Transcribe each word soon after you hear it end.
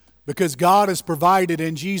Because God has provided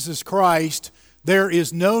in Jesus Christ, there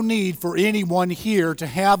is no need for anyone here to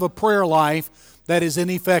have a prayer life that is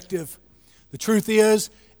ineffective. The truth is,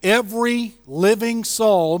 every living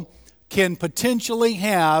soul can potentially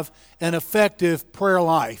have an effective prayer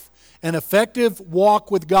life, an effective walk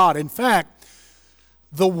with God. In fact,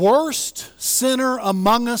 the worst sinner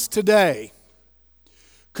among us today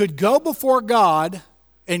could go before God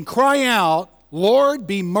and cry out, "Lord,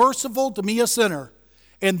 be merciful to me, a sinner."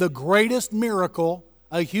 And the greatest miracle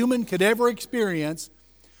a human could ever experience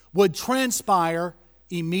would transpire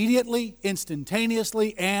immediately,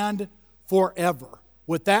 instantaneously, and forever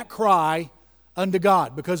with that cry unto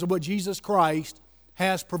God because of what Jesus Christ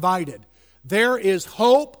has provided. There is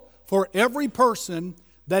hope for every person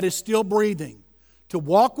that is still breathing to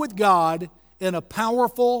walk with God in a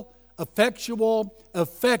powerful, effectual,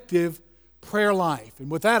 effective prayer life.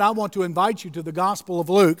 And with that, I want to invite you to the Gospel of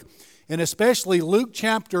Luke, and especially Luke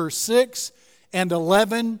chapter 6 and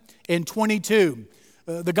 11 and 22.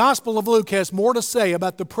 The Gospel of Luke has more to say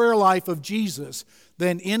about the prayer life of Jesus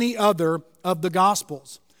than any other of the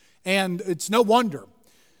Gospels. And it's no wonder.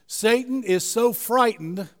 Satan is so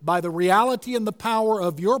frightened by the reality and the power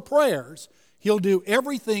of your prayers, he'll do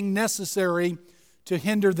everything necessary to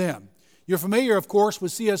hinder them. You're familiar, of course,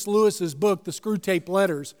 with C.S. Lewis's book, The Screwtape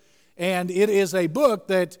Letters. And it is a book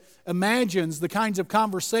that imagines the kinds of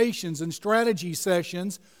conversations and strategy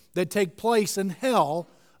sessions that take place in hell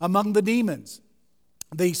among the demons.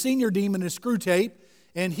 The senior demon is Screwtape,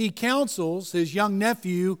 and he counsels his young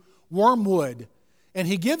nephew, Wormwood. And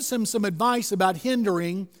he gives him some advice about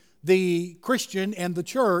hindering the Christian and the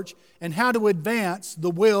church and how to advance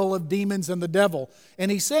the will of demons and the devil. And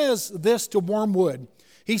he says this to Wormwood.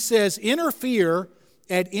 He says, "Interfere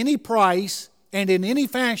at any price and in any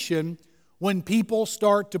fashion when people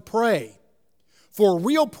start to pray. For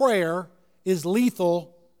real prayer is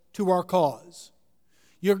lethal to our cause."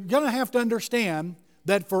 You're going to have to understand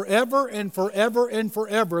that forever and forever and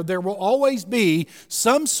forever there will always be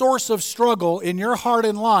some source of struggle in your heart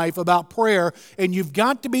and life about prayer, and you've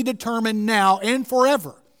got to be determined now and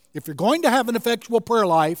forever, if you're going to have an effectual prayer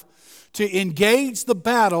life, to engage the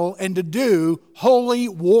battle and to do holy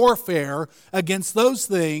warfare against those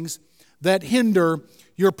things that hinder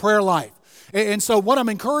your prayer life. And so what I'm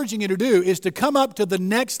encouraging you to do is to come up to the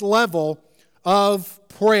next level of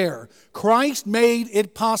prayer. Christ made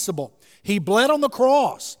it possible. He bled on the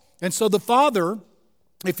cross. And so the Father,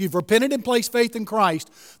 if you've repented and placed faith in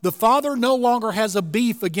Christ, the Father no longer has a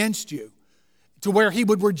beef against you to where He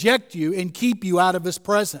would reject you and keep you out of His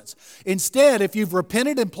presence. Instead, if you've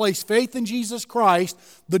repented and placed faith in Jesus Christ,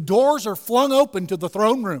 the doors are flung open to the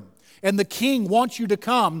throne room. And the King wants you to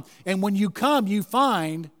come. And when you come, you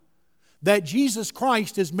find that Jesus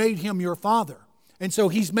Christ has made Him your Father. And so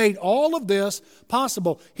He's made all of this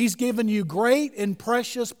possible. He's given you great and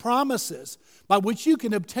precious promises by which you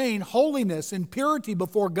can obtain holiness and purity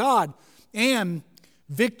before God and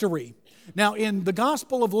victory. Now, in the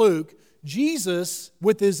Gospel of Luke, Jesus,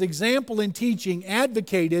 with His example and teaching,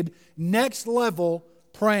 advocated next level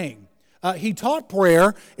praying. He taught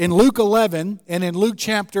prayer in Luke 11 and in Luke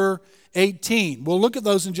chapter 18. We'll look at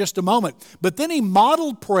those in just a moment. But then He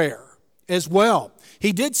modeled prayer as well.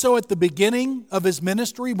 He did so at the beginning of His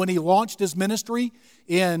ministry when He launched His ministry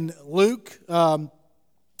in Luke,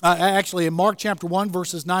 actually in Mark chapter 1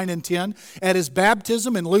 verses 9 and 10. At His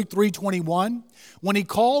baptism in Luke 3:21. When He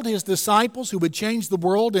called His disciples who would change the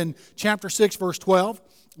world in chapter 6 verse 12.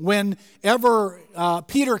 Whenever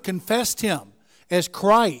Peter confessed Him as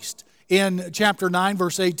Christ in chapter 9,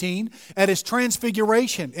 verse 18, at His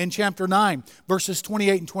transfiguration in chapter 9, verses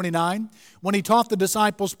 28 and 29, when He taught the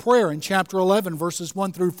disciples prayer in chapter 11, verses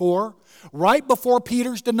 1 through 4, right before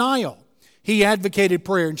Peter's denial, He advocated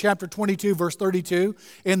prayer in chapter 22, verse 32,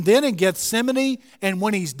 and then in Gethsemane, and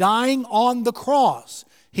when He's dying on the cross,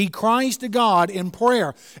 He cries to God in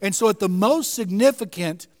prayer. And so at the most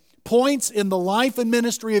significant points in the life and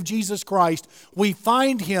ministry of Jesus Christ, we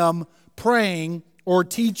find Him praying or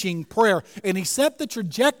teaching prayer. And He set the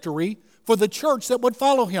trajectory for the church that would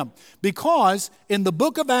follow Him. Because in the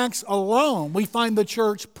book of Acts alone, we find the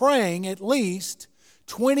church praying at least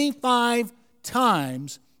 25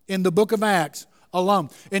 times in the book of Acts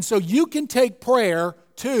alone. And so you can take prayer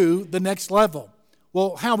to the next level.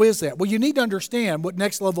 Well, how is that? Well, you need to understand what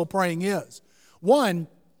next level praying is. One,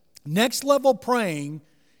 next level praying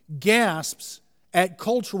gasps at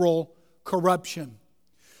cultural corruption.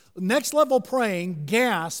 Next level praying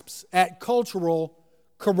gasps at cultural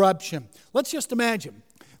corruption. Let's just imagine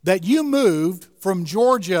that you moved from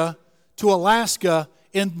Georgia to Alaska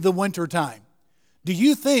in the wintertime. Do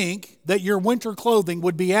you think that your winter clothing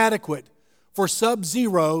would be adequate for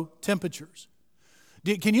sub-zero temperatures.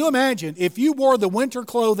 Can you imagine if you wore the winter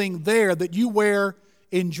clothing there that you wear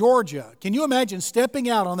in Georgia? Can you imagine stepping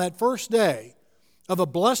out on that first day of a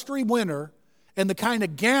blustery winter and the kind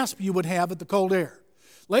of gasp you would have at the cold air?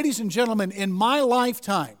 Ladies and gentlemen, in my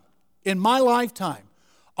lifetime,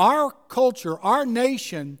 our culture, our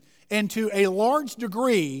nation, and to a large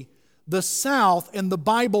degree, the South and the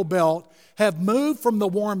Bible Belt have moved from the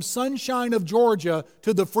warm sunshine of Georgia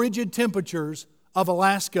to the frigid temperatures of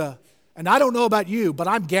Alaska. And I don't know about you, but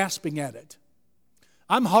I'm gasping at it.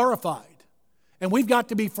 I'm horrified. And we've got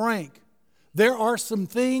to be frank. There are some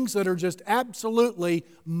things that are just absolutely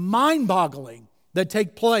mind-boggling that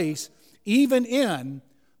take place even in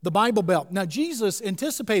the Bible Belt. Now, Jesus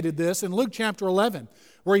anticipated this in Luke chapter 11,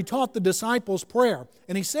 where He taught the disciples prayer.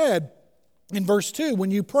 And He said in verse 2,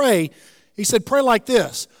 when you pray, He said, pray like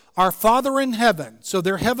this: Our Father in heaven, so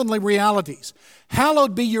they're heavenly realities,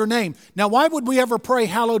 hallowed be your name. Now, why would we ever pray,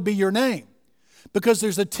 hallowed be your name? Because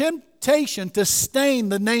there's a temptation to stain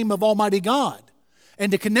the name of Almighty God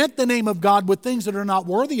and to connect the name of God with things that are not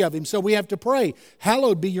worthy of Him. So we have to pray,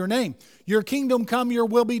 hallowed be your name. Your kingdom come, your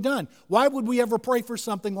will be done. Why would we ever pray for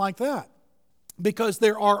something like that? Because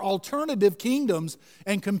there are alternative kingdoms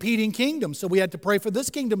and competing kingdoms. So we had to pray for this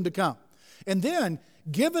kingdom to come. And then,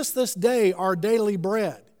 give us this day our daily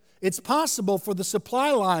bread. It's possible for the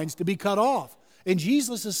supply lines to be cut off. And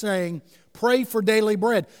Jesus is saying, pray for daily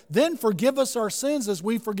bread. Then forgive us our sins as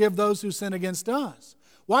we forgive those who sin against us.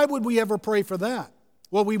 Why would we ever pray for that?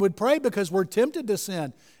 Well, we would pray because we're tempted to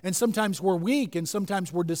sin. And sometimes we're weak and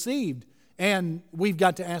sometimes we're deceived. And we've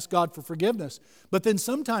got to ask God for forgiveness. But then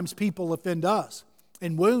sometimes people offend us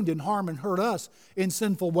and wound and harm and hurt us in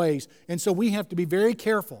sinful ways. And so we have to be very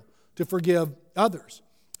careful to forgive others.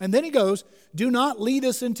 And then He goes, do not lead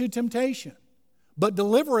us into temptation, but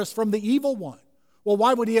deliver us from the evil one. Well,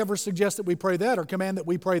 why would He ever suggest that we pray that or command that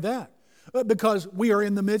we pray that? Because we are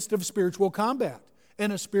in the midst of spiritual combat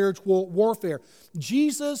and a spiritual warfare.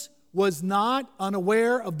 Jesus was not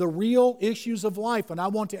unaware of the real issues of life, and I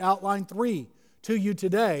want to outline 3 to you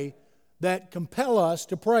today that compel us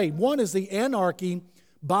to pray. One is the anarchy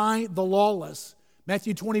by the lawless.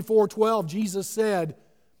 Matthew 24:12, Jesus said,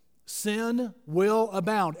 sin will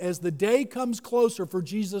abound. As the day comes closer for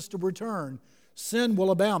Jesus to return, sin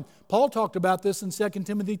will abound. Paul talked about this in 2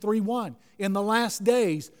 Timothy 3:1. In the last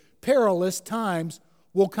days, perilous times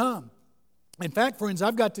will come. In fact, friends,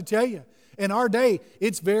 I've got to tell you, in our day,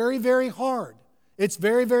 it's very, very hard. It's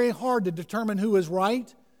very, very hard to determine who is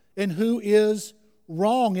right and who is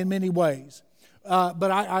wrong in many ways.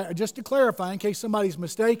 But I just to clarify, in case somebody's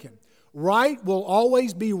mistaken, right will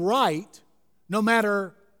always be right no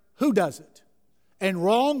matter who does it. And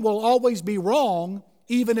wrong will always be wrong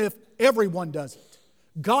even if everyone does it.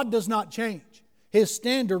 God does not change. His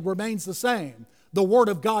standard remains the same. The Word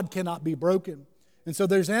of God cannot be broken. And so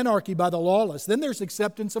there's anarchy by the lawless. Then there's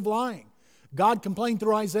acceptance of lying. God complained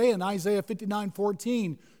through Isaiah in Isaiah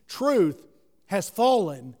 59:14, truth has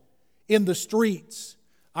fallen in the streets.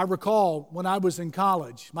 I recall when I was in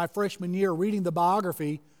college, my freshman year, reading the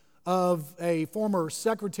biography of a former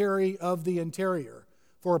Secretary of the Interior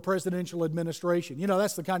for a presidential administration. You know,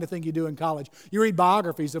 that's the kind of thing you do in college. You read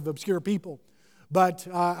biographies of obscure people. But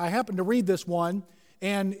I happened to read this one,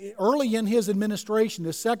 and early in his administration,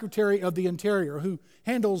 the Secretary of the Interior, who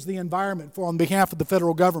handles the environment on behalf of the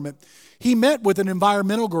federal government, he met with an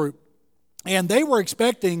environmental group. And they were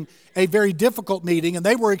expecting a very difficult meeting, and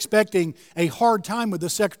they were expecting a hard time with the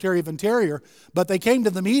Secretary of Interior. But they came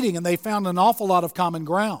to the meeting, and they found an awful lot of common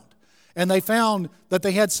ground. And they found that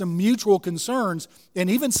they had some mutual concerns and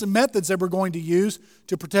even some methods they were going to use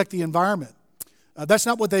to protect the environment. That's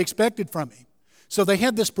not what they expected from me. So they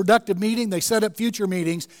had this productive meeting, they set up future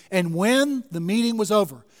meetings, and when the meeting was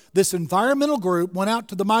over, this environmental group went out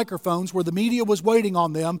to the microphones where the media was waiting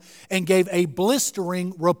on them and gave a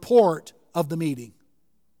blistering report of the meeting.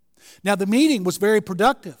 Now, the meeting was very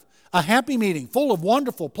productive, a happy meeting, full of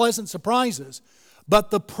wonderful, pleasant surprises,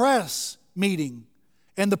 but the press meeting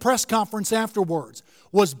and the press conference afterwards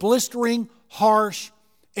was blistering, harsh,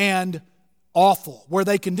 and awful, where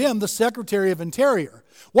they condemned the Secretary of Interior.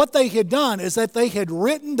 What they had done is that they had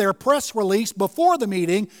written their press release before the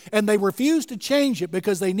meeting, and they refused to change it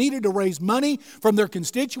because they needed to raise money from their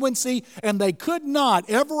constituency, and they could not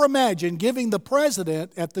ever imagine giving the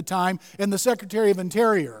President at the time and the Secretary of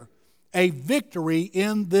Interior a victory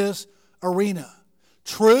in this arena.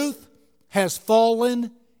 Truth has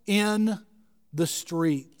fallen in the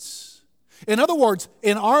streets. In other words,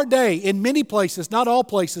 in our day, in many places, not all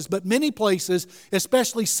places, but many places,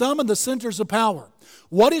 especially some of the centers of power,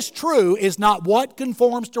 what is true is not what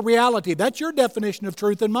conforms to reality. That's your definition of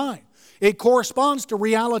truth and mine. It corresponds to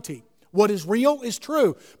reality. What is real is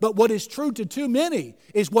true, but what is true to too many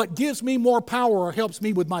is what gives me more power or helps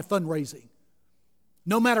me with my fundraising,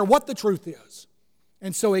 no matter what the truth is.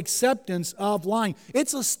 And so acceptance of lying.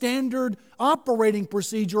 It's a standard operating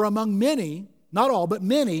procedure among many, not all, but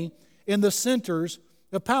many in the centers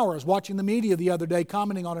of power. I was watching the media the other day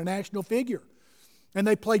commenting on a national figure, and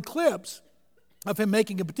they played clips of him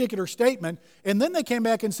making a particular statement, and then they came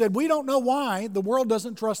back and said, we don't know why the world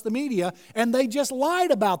doesn't trust the media, and they just lied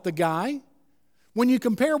about the guy when you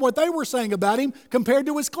compare what they were saying about him compared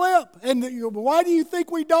to his clip. And why do you think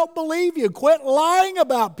we don't believe you? Quit lying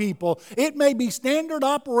about people. It may be standard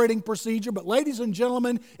operating procedure, but ladies and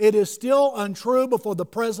gentlemen, it is still untrue before the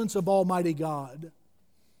presence of Almighty God.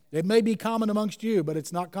 It may be common amongst you, but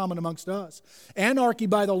it's not common amongst us. Anarchy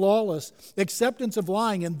by the lawless, acceptance of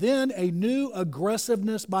lying, and then a new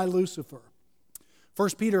aggressiveness by Lucifer. 1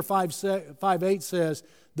 Peter 5:8 says,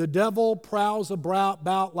 the devil prowls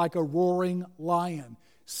about like a roaring lion,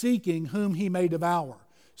 seeking whom he may devour.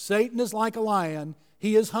 Satan is like a lion.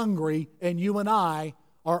 He is hungry, and you and I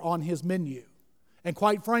are on his menu. And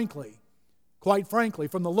quite frankly,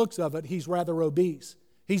 from the looks of it, he's rather obese.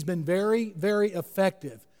 He's been very, very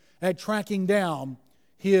effective at tracking down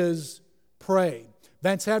his prey.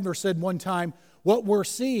 Vance Havner said one time, what we're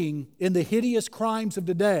seeing in the hideous crimes of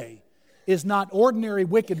today is not ordinary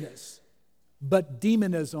wickedness, but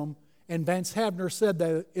demonism. And Vance Havner said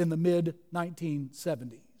that in the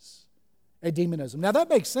mid-1970s. A demonism. Now that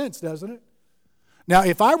makes sense, doesn't it? Now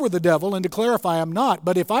if I were the devil, and to clarify I'm not,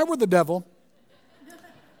 but if I were the devil,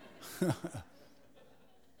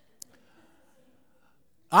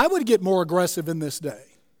 I would get more aggressive in this day.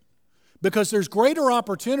 Because there's greater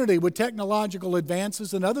opportunity with technological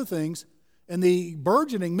advances and other things in the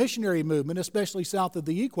burgeoning missionary movement, especially south of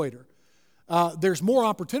the equator. There's more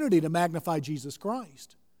opportunity to magnify Jesus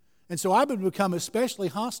Christ. And so I would become especially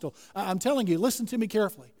hostile. I'm telling you, listen to me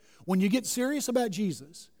carefully. When you get serious about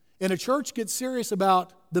Jesus, and a church gets serious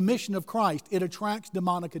about the mission of Christ, it attracts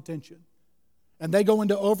demonic attention. And they go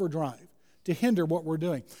into overdrive to hinder what we're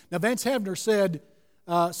doing. Now, Vance Havner said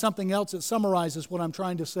something else that summarizes what I'm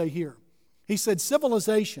trying to say here. He said,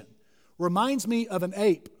 civilization reminds me of an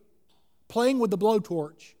ape playing with the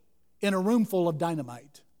blowtorch in a room full of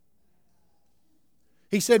dynamite.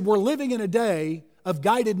 He said, we're living in a day of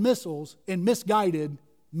guided missiles and misguided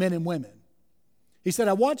men and women. He said,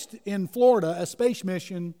 I watched in Florida a space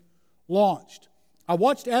mission launched. I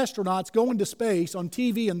watched astronauts go into space on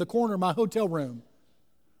TV in the corner of my hotel room,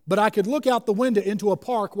 but I could look out the window into a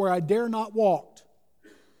park where I dare not walk.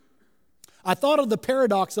 I thought of the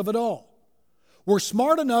paradox of it all. We're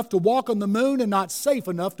smart enough to walk on the moon and not safe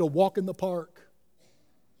enough to walk in the park.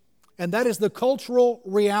 And that is the cultural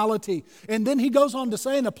reality. And then he goes on to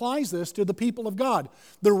say and applies this to the people of God.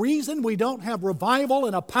 The reason we don't have revival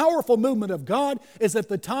and a powerful movement of God is that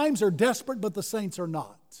the times are desperate, but the saints are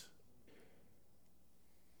not.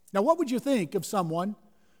 Now, what would you think of someone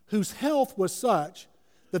whose health was such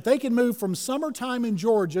that they can move from summertime in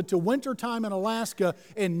Georgia to wintertime in Alaska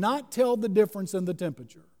and not tell the difference in the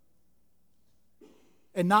temperature?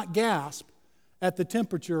 And not gasp at the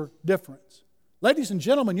temperature difference. Ladies and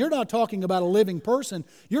gentlemen, you're not talking about a living person.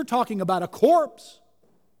 You're talking about a corpse.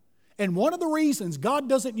 And one of the reasons God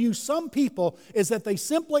doesn't use some people is that they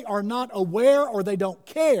simply are not aware or they don't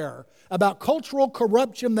care about cultural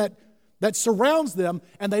corruption that surrounds them,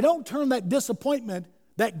 and they don't turn that disappointment,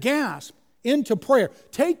 that gasp, into prayer.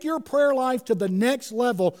 Take your prayer life to the next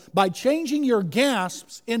level by changing your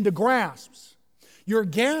gasps into grasps. Your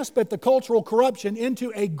gasp at the cultural corruption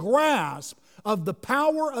into a grasp of the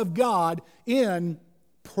power of God in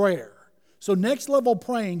prayer. So next level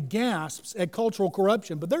praying gasps at cultural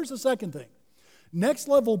corruption. But there's the second thing. Next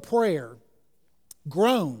level prayer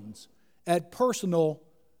groans at personal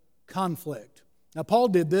conflict. Now Paul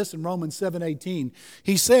did this in Romans 7:18.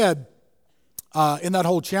 He said in that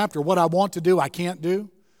whole chapter, what I want to do, I can't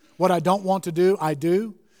do. What I don't want to do, I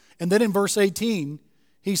do. And then in verse 18,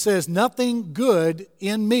 he says, nothing good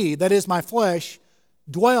in me, that is my flesh,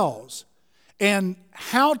 dwells. And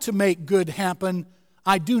how to make good happen,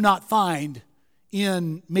 I do not find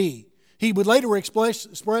in me. He would later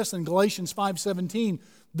express in Galatians 5:17,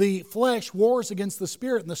 the flesh wars against the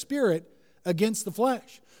spirit and the spirit against the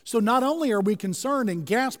flesh. So not only are we concerned and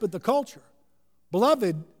gasp at the culture,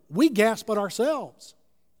 beloved, we gasp at ourselves.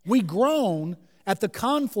 We groan at the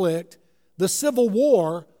conflict, the civil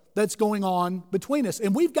war that's going on between us.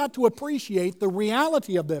 And we've got to appreciate the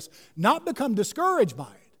reality of this, not become discouraged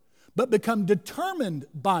by it, but become determined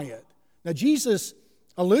by it. Now, Jesus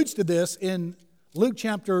alludes to this in Luke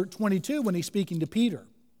chapter 22 when he's speaking to Peter.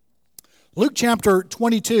 Luke chapter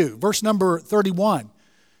 22, verse number 31.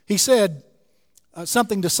 He said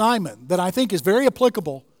something to Simon that I think is very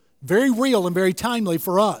applicable, very real, and very timely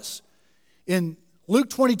for us. In Luke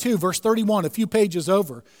 22, verse 31, a few pages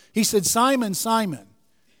over, he said, Simon, Simon,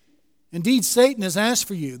 indeed Satan has asked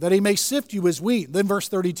for you, that he may sift you as wheat. Then verse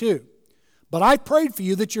 32, but I prayed for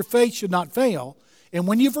you that your faith should not fail, and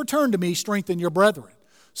when you've returned to me, strengthen your brethren.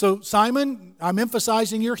 So Simon, I'm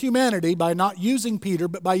emphasizing your humanity by not using Peter,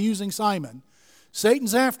 but by using Simon.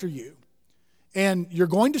 Satan's after you, and you're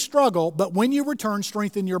going to struggle, but when you return,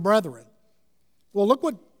 strengthen your brethren. Well, look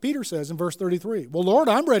what Peter says in verse 33. Well, Lord,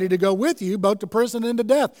 I'm ready to go with you, both to prison and to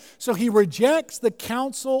death. So he rejects the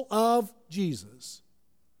counsel of Jesus.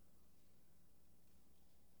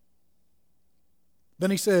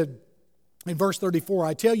 Then he said in verse 34,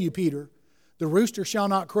 I tell you, Peter, the rooster shall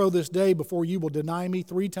not crow this day before you will deny me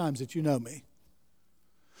 3 times that you know me.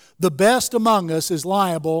 The best among us is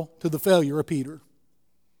liable to the failure of Peter.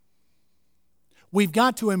 We've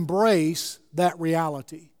got to embrace that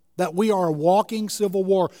reality, that we are a walking civil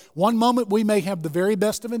war. One moment we may have the very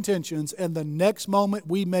best of intentions, and the next moment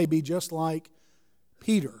we may be just like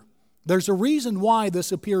Peter. There's a reason why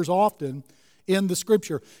this appears often in the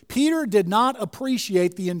Scripture. Peter did not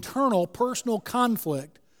appreciate the internal personal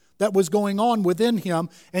conflict that was going on within him,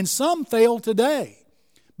 and some fail today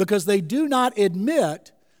because they do not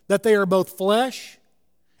admit that they are both flesh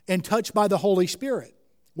and touched by the Holy Spirit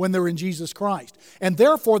when they're in Jesus Christ. And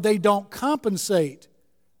therefore, they don't compensate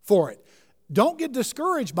for it. Don't get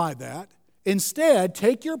discouraged by that. Instead,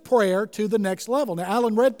 take your prayer to the next level. Now,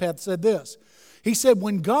 Alan Redpath said this. He said,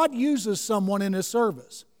 when God uses someone in His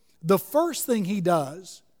service, the first thing He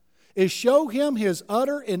does is show him his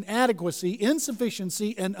utter inadequacy,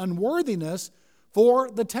 insufficiency, and unworthiness for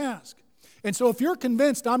the task. And so if you're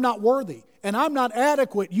convinced I'm not worthy and I'm not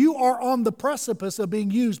adequate, you are on the precipice of being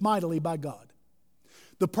used mightily by God.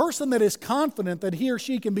 The person that is confident that he or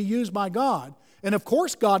she can be used by God, and of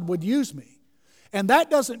course God would use me, and that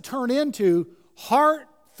doesn't turn into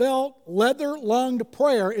heartfelt, leather-lunged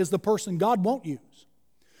prayer, is the person God won't use.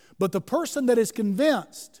 But the person that is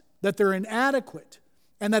convinced that they're inadequate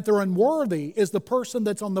and that they're unworthy is the person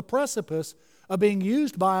that's on the precipice of being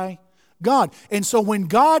used by God. And so when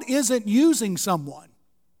God isn't using someone,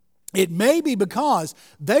 it may be because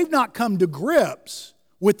they've not come to grips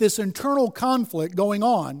with this internal conflict going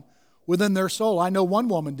on within their soul. I know one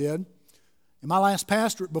woman did. In my last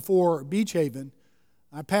pastorate before Beach Haven,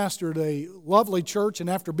 I pastored a lovely church, and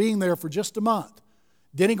after being there for just a month,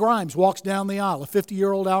 Denny Grimes walks down the aisle, a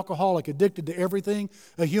 50-year-old alcoholic addicted to everything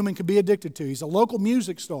a human could be addicted to. He's a local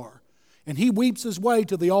music star, and he weeps his way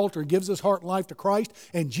to the altar, gives his heart and life to Christ,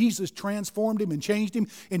 and Jesus transformed him and changed him,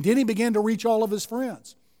 and Denny began to reach all of his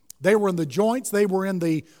friends. They were in the joints, they were in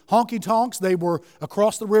the honky-tonks, they were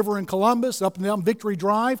across the river in Columbus, up and down Victory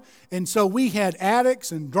Drive. And so we had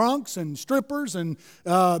addicts and drunks and strippers and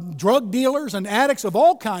drug dealers and addicts of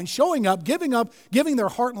all kinds showing up, giving their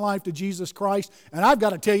heart and life to Jesus Christ. And I've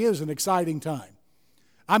got to tell you, it was an exciting time.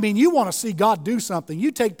 I mean, you want to see God do something.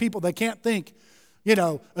 You take people that can't think,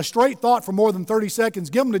 a straight thought for more than 30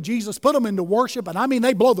 seconds, give them to Jesus, put them into worship, and I mean,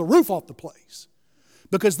 they blow the roof off the place.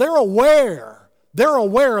 Because they're aware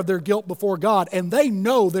of their guilt before God, and they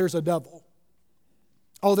know there's a devil.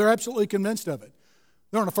 Oh, they're absolutely convinced of it.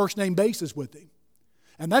 They're on a first-name basis with Him.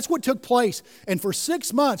 And that's what took place. And for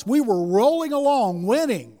 6 months, we were rolling along,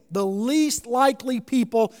 winning the least likely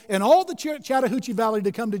people in all the Chattahoochee Valley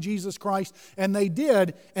to come to Jesus Christ, and they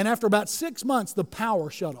did. And after about 6 months, the power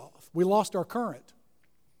shut off. We lost our current.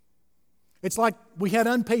 It's like we had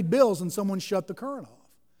unpaid bills and someone shut the current off.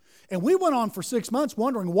 And we went on for 6 months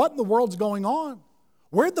wondering what in the world's going on.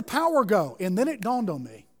 Where'd the power go? And then it dawned on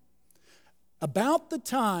me. About the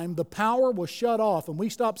time the power was shut off and we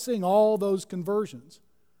stopped seeing all those conversions,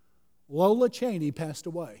 Lola Cheney passed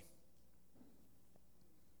away.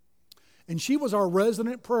 And she was our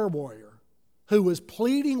resident prayer warrior who was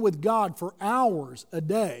pleading with God for hours a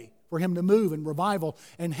day for Him to move in revival,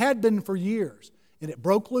 and had been for years. And it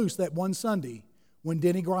broke loose that one Sunday when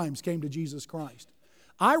Denny Grimes came to Jesus Christ.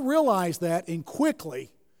 I realized that and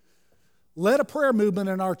quickly led a prayer movement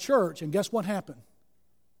in our church, and guess what happened?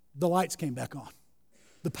 The lights came back on.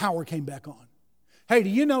 The power came back on. Hey, do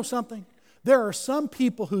you know something? There are some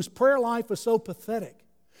people whose prayer life is so pathetic,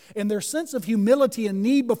 and their sense of humility and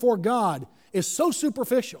need before God is so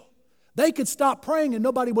superficial. They could stop praying and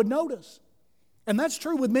nobody would notice. And that's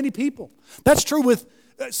true with many people. That's true with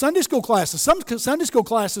Sunday school classes. Some Sunday school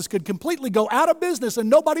classes could completely go out of business and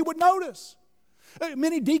nobody would notice.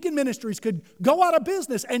 Many deacon ministries could go out of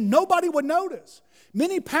business and nobody would notice.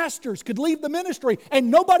 Many pastors could leave the ministry and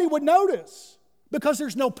nobody would notice because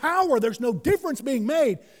there's no power, there's no difference being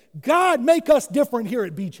made. God, make us different here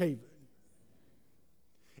at Beach Haven.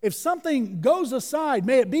 If something goes aside,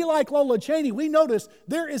 may it be like Lola Cheney, we notice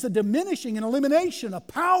there is a diminishing and elimination of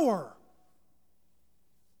power.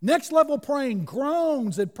 Next level praying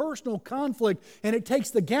groans at personal conflict, and it takes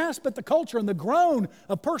the gasp at the culture and the groan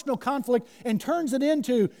of personal conflict and turns it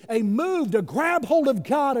into a move to grab hold of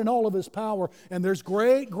God and all of His power. And there's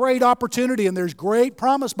great, great opportunity and there's great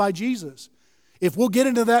promise by Jesus if we'll get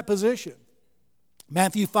into that position.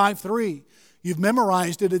 Matthew 5:3, you've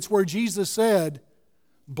memorized it. It's where Jesus said,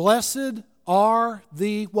 "Blessed are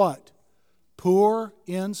the" what? "Poor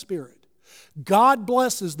in spirit." God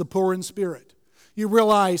blesses the poor in spirit. You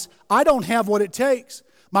realize, I don't have what it takes.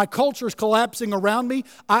 My culture is collapsing around me.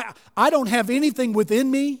 I don't have anything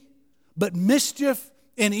within me but mischief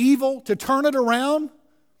and evil to turn it around.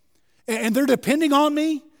 And they're depending on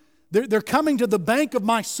me. They're coming to the bank of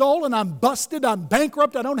my soul, and I'm busted, I'm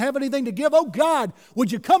bankrupt, I don't have anything to give. Oh God,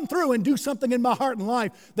 would you come through and do something in my heart and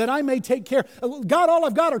life that I may take care? God, all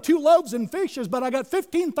I've got are 2 loaves and fishes, but I got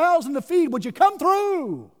 15,000 to feed. Would you come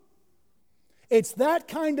through? It's that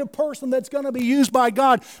kind of person that's going to be used by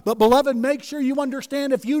God. But beloved, make sure you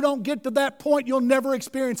understand, if you don't get to that point, you'll never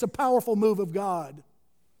experience a powerful move of God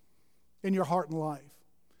in your heart and life.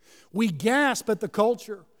 We gasp at the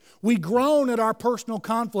culture. We groan at our personal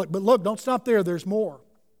conflict. But look, don't stop there. There's more.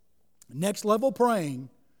 Next level praying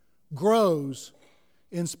grows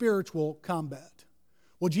in spiritual combat.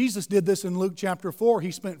 Well, Jesus did this in Luke chapter 4.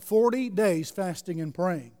 He spent 40 days fasting and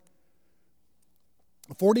praying.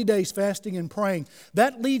 40 days fasting and praying.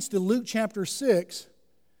 That leads to Luke chapter 6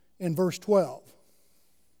 and verse 12.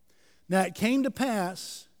 Now it came to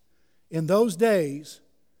pass in those days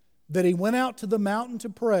that he went out to the mountain to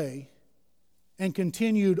pray and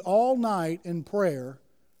continued all night in prayer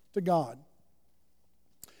to God.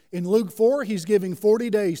 In Luke 4, he's giving 40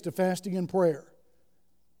 days to fasting and prayer.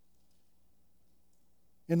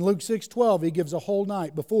 In Luke 6:12, he gives a whole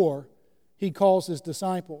night before he calls his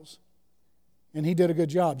disciples. And he did a good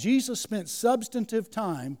job. Jesus spent substantive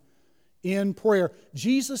time in prayer.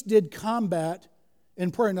 Jesus did combat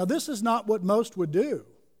in prayer. Now, this is not what most would do.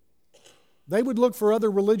 They would look for other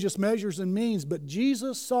religious measures and means, but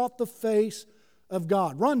Jesus sought the face of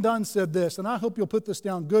God. Ron Dunn said this, and I hope you'll put this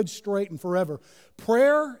down good, straight, and forever.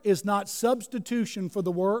 Prayer is not substitution for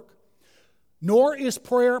the work, nor is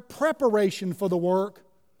prayer preparation for the work.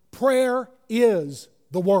 Prayer is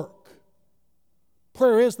the work.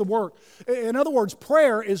 Prayer is the work. In other words,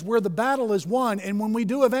 prayer is where the battle is won. And when we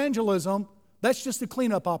do evangelism, that's just a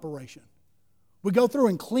cleanup operation. We go through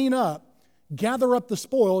and clean up, gather up the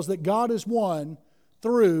spoils that God has won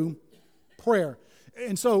through prayer.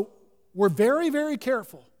 And so we're very, very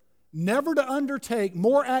careful never to undertake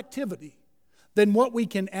more activity than what we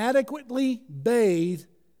can adequately bathe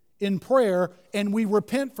in prayer, and we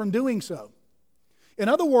repent from doing so. In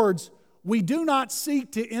other words, we do not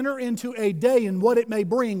seek to enter into a day and what it may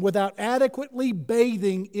bring without adequately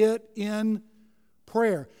bathing it in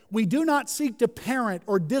prayer. We do not seek to parent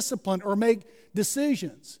or discipline or make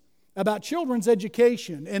decisions about children's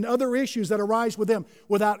education and other issues that arise with them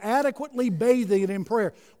without adequately bathing it in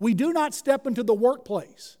prayer. We do not step into the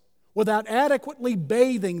workplace without adequately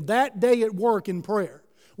bathing that day at work in prayer.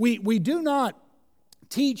 We do not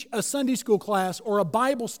teach a Sunday school class or a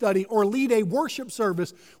Bible study or lead a worship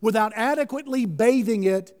service without adequately bathing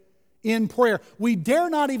it in prayer. We dare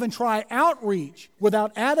not even try outreach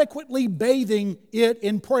without adequately bathing it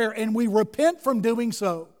in prayer, and we repent from doing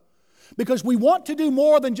so because we want to do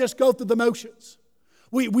more than just go through the motions.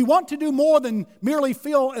 We want to do more than merely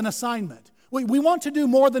fill an assignment. We want to do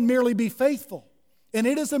more than merely be faithful. And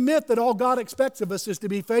it is a myth that all God expects of us is to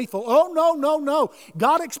be faithful. Oh, no.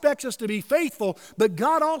 God expects us to be faithful, but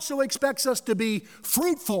God also expects us to be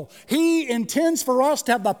fruitful. He intends for us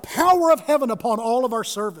to have the power of heaven upon all of our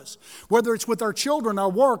service. Whether it's with our children, our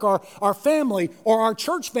work, our family, or our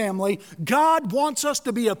church family, God wants us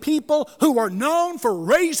to be a people who are known for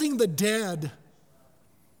raising the dead.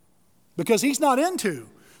 Because He's not into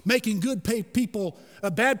making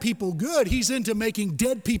bad people good. He's into making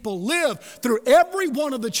dead people live through every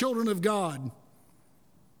one of the children of God.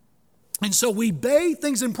 And so we bathe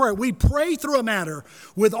things in prayer. We pray through a matter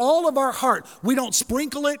with all of our heart. We don't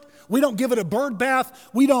sprinkle it. We don't give it a bird bath.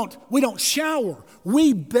 We don't shower.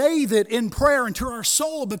 We bathe it in prayer until our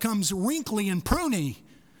soul becomes wrinkly and pruny,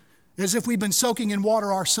 as if we've been soaking in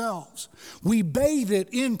water ourselves. We bathe it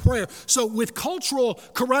in prayer. So with cultural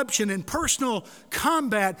corruption and personal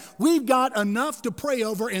combat, we've got enough to pray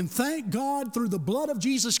over, and thank God through the blood of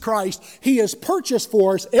Jesus Christ, He has purchased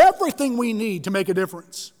for us everything we need to make a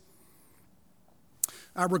difference.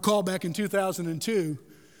 I recall back in 2002,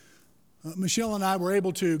 Michelle and I were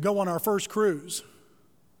able to go on our first cruise.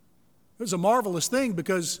 It was a marvelous thing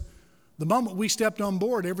because the moment we stepped on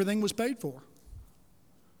board, everything was paid for.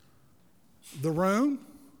 The room,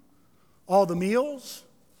 all the meals,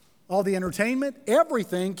 all the entertainment,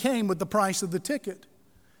 everything came with the price of the ticket.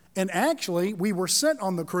 And actually, we were sent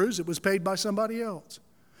on the cruise. It was paid by somebody else.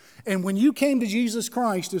 And when you came to Jesus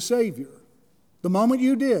Christ as Savior, the moment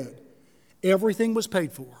you did, everything was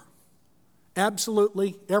paid for.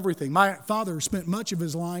 Absolutely everything. My father spent much of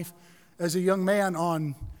his life as a young man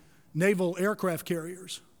on naval aircraft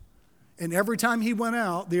carriers. And every time he went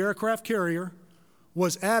out, the aircraft carrier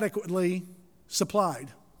was adequately supplied.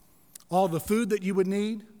 All the food that you would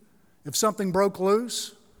need. If something broke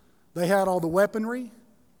loose, they had all the weaponry.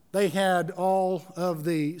 They had all of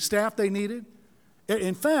the staff they needed.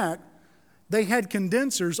 In fact, they had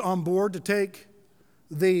condensers on board to take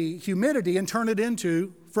the humidity and turn it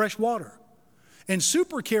into fresh water. And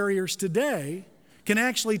super carriers today can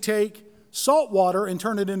actually take salt water and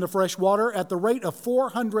turn it into fresh water at the rate of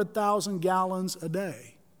 400,000 gallons a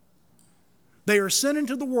day. They are sent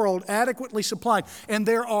into the world adequately supplied. And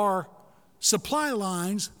there are supply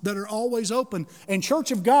lines that are always open. And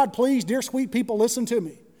Church of God, please, dear sweet people, listen to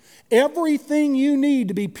me. Everything you need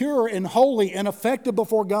to be pure and holy and effective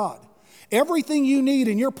before God, everything you need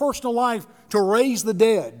in your personal life to raise the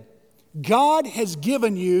dead, God has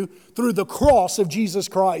given you through the cross of Jesus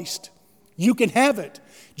Christ. You can have it.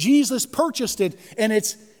 Jesus purchased it, and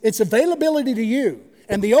its availability to you.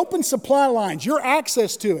 And the open supply lines, your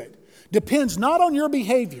access to it, depends not on your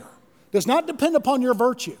behavior, does not depend upon your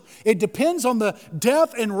virtue. It depends on the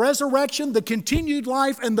death and resurrection, the continued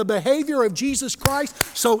life and the behavior of Jesus Christ.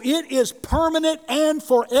 So it is permanent and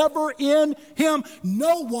forever in Him.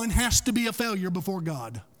 No one has to be a failure before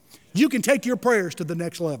God. You can take your prayers to the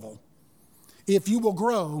next level if you will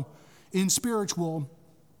grow in spiritual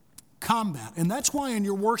combat. And that's why in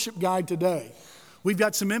your worship guide today, we've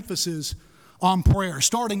got some emphasis on prayer.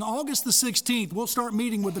 Starting August the 16th, we'll start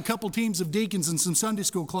meeting with a couple teams of deacons and some Sunday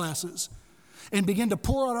school classes and begin to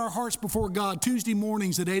pour out our hearts before God Tuesday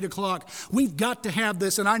mornings at 8 o'clock. We've got to have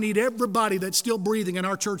this, and I need everybody that's still breathing in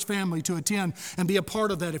our church family to attend and be a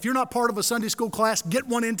part of that. If you're not part of a Sunday school class, get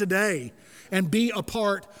one in today and be a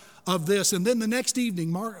part of this. And then the next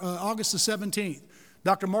evening, August the 17th,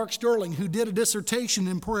 Dr. Mark Sterling, who did a dissertation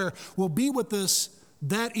in prayer, will be with us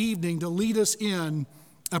that evening to lead us in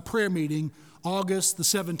a prayer meeting August the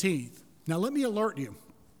 17th. Now let me alert you.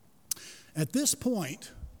 At this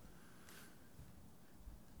point,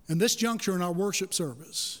 in this juncture in our worship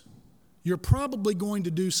service, you're probably going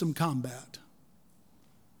to do some combat.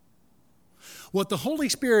 What the Holy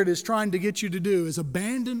Spirit is trying to get you to do is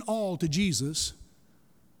abandon all to Jesus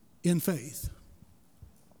in faith.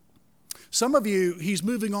 Some of you, He's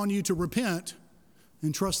moving on you to repent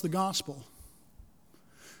and trust the gospel.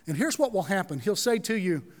 And here's what will happen. He'll say to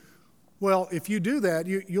you, well, if you do that,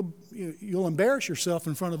 you'll embarrass yourself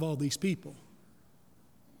in front of all these people.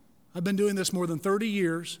 I've been doing this more than 30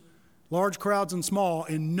 years, large crowds and small,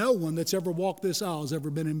 and no one that's ever walked this aisle has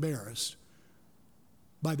ever been embarrassed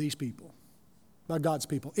by these people, by God's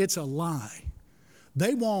people. It's a lie.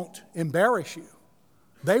 They won't embarrass you.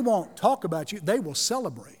 They won't talk about you. They will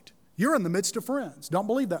celebrate. You're in the midst of friends. Don't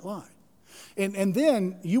believe that lie. And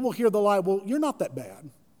then you will hear the lie, well, you're not that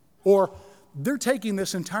bad. Or they're taking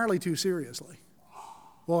this entirely too seriously.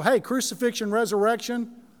 Well, hey, crucifixion,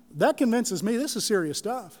 resurrection, that convinces me this is serious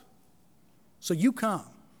stuff. So you come.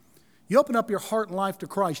 You open up your heart and life to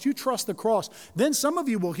Christ. You trust the cross. Then some of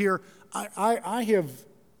you will hear, I've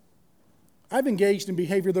engaged in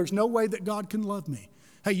behavior. There's no way that God can love me.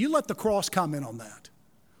 Hey, you let the cross comment on that.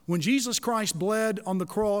 When Jesus Christ bled on the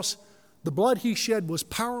cross, the blood He shed was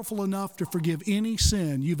powerful enough to forgive any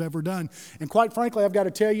sin you've ever done. And quite frankly, I've got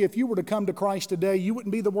to tell you, if you were to come to Christ today, you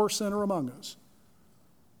wouldn't be the worst sinner among us.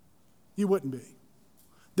 You wouldn't be.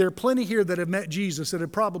 There are plenty here that have met Jesus that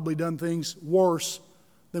have probably done things worse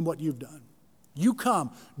than what you've done. You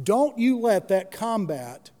come. Don't you let that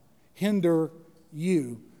combat hinder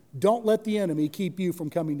you. Don't let the enemy keep you from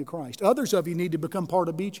coming to Christ. Others of you need to become part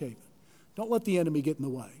of Beach Haven. Don't let the enemy get in the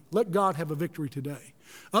way. Let God have a victory today.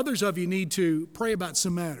 Others of you need to pray about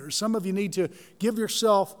some matters. Some of you need to give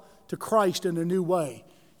yourself to Christ in a new way.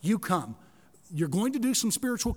 You come. You're going to do some spiritual